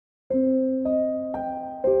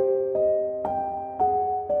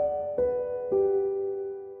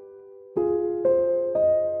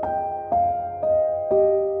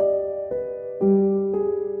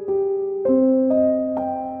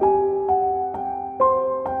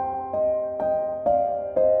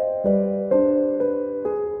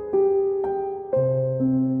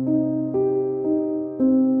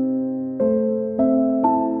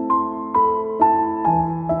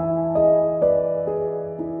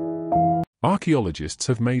Archaeologists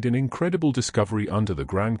have made an incredible discovery under the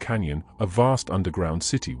Grand Canyon, a vast underground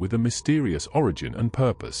city with a mysterious origin and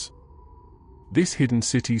purpose. This hidden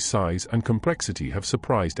city's size and complexity have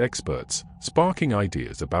surprised experts, sparking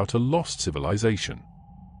ideas about a lost civilization.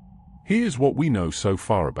 Here's what we know so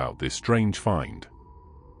far about this strange find.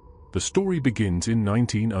 The story begins in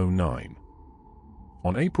 1909.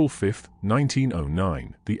 On April 5,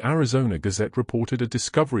 1909, the Arizona Gazette reported a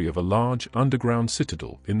discovery of a large underground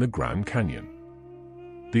citadel in the Grand Canyon.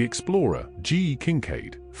 The explorer,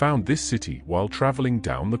 Kinkaid, found this city while traveling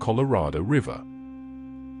down the Colorado River.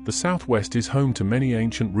 The Southwest is home to many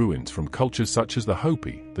ancient ruins from cultures such as the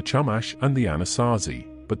Hopi, the Chumash, and the Anasazi,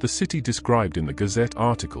 but the city described in the Gazette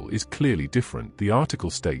article is clearly different. The article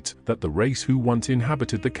states that the race who once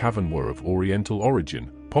inhabited the cavern were of Oriental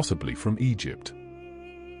origin, possibly from Egypt.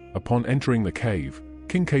 Upon entering the cave,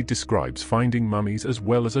 Kinkaid describes finding mummies as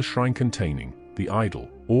well as a shrine containing the idol,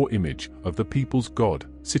 or image, of the people's god,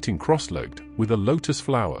 sitting cross-legged, with a lotus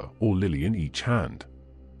flower or lily in each hand.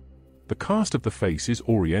 The cast of the face is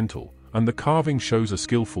Oriental, and the carving shows a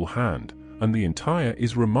skillful hand, and the entire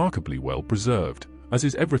is remarkably well preserved, as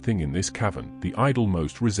is everything in this cavern. The idol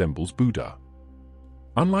most resembles Buddha.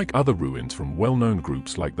 Unlike other ruins from well-known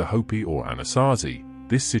groups like the Hopi or Anasazi,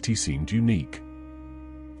 this city seemed unique.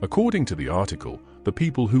 According to the article, the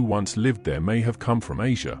people who once lived there may have come from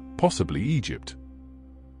Asia, possibly Egypt.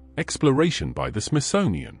 Exploration by the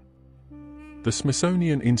Smithsonian. The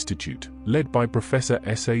Smithsonian Institute, led by Professor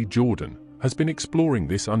S.A. Jordan, has been exploring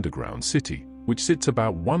this underground city, which sits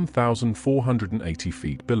about 1,480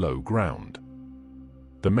 feet below ground.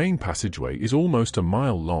 The main passageway is almost a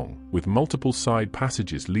mile long, with multiple side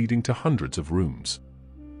passages leading to hundreds of rooms.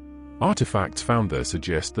 Artifacts found there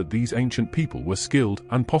suggest that these ancient people were skilled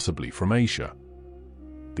and possibly from Asia.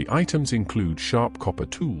 The items include sharp copper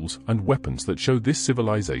tools and weapons that show this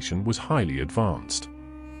civilization was highly advanced.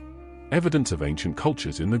 Evidence of ancient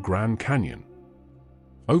cultures in the Grand Canyon.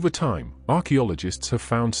 Over time, archaeologists have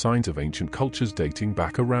found signs of ancient cultures dating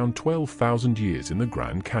back around 12,000 years in the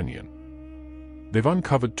Grand Canyon. They've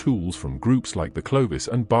uncovered tools from groups like the Clovis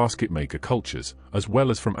and basket maker cultures, as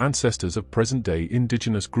well as from ancestors of present-day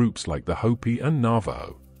indigenous groups like the Hopi and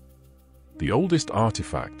Navajo. The oldest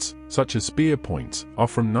artifacts, such as spear points, are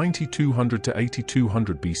from 9200 to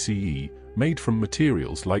 8200 BCE, made from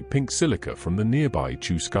materials like pink silica from the nearby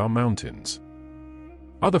Chumash Mountains.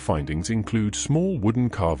 Other findings include small wooden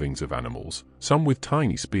carvings of animals, some with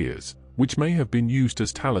tiny spears, which may have been used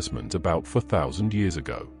as talismans about 4,000 years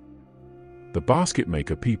ago. The basket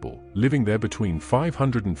maker people, living there between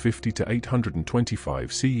 550 to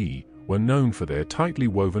 825 CE, were known for their tightly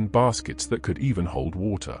woven baskets that could even hold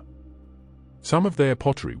water. Some of their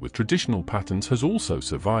pottery with traditional patterns has also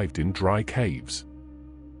survived in dry caves.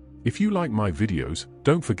 If you like my videos,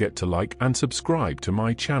 don't forget to like and subscribe to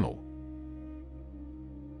my channel.